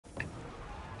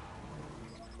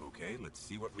Okay, let's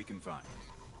see what we can find.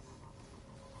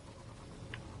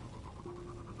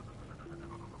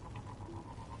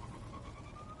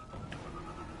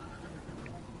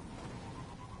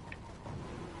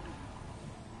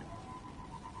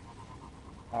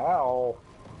 Ow.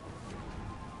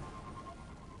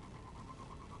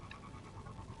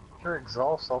 Your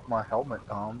exhaust off my helmet,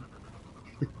 Tom.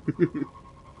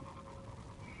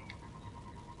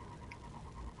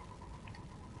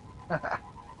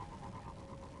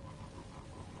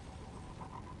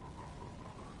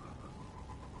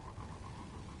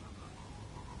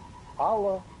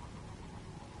 Holla.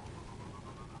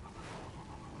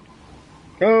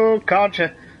 Oh, caught you.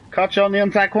 Caught you on the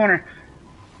inside corner.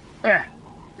 Go!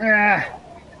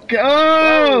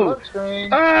 Whoa, screen.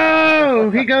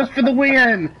 Oh! He goes for the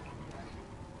win!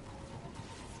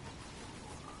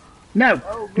 No!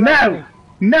 Oh, No!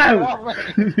 No!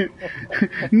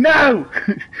 No!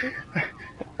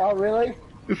 Oh, really?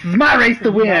 This is my race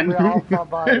to win! You knocked me off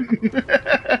my bike.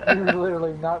 You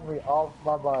literally knocked me off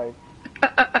my bike.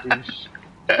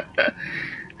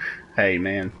 Hey,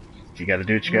 man. You gotta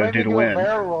do what you gotta do to You win.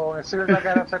 barrel roll, and as soon as I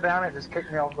got upside down, it just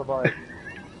kicked me off the bike.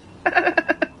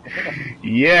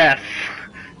 Yes!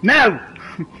 No!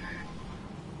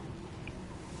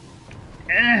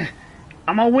 I'm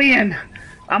gonna win!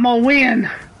 I'm gonna win!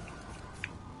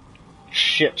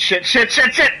 Shit, shit, shit,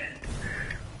 shit, shit!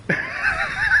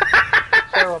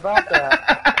 So about that,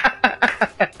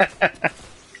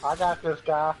 I got this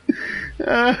guy.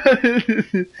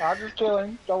 I'm just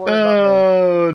kidding. Don't worry about me. Oh,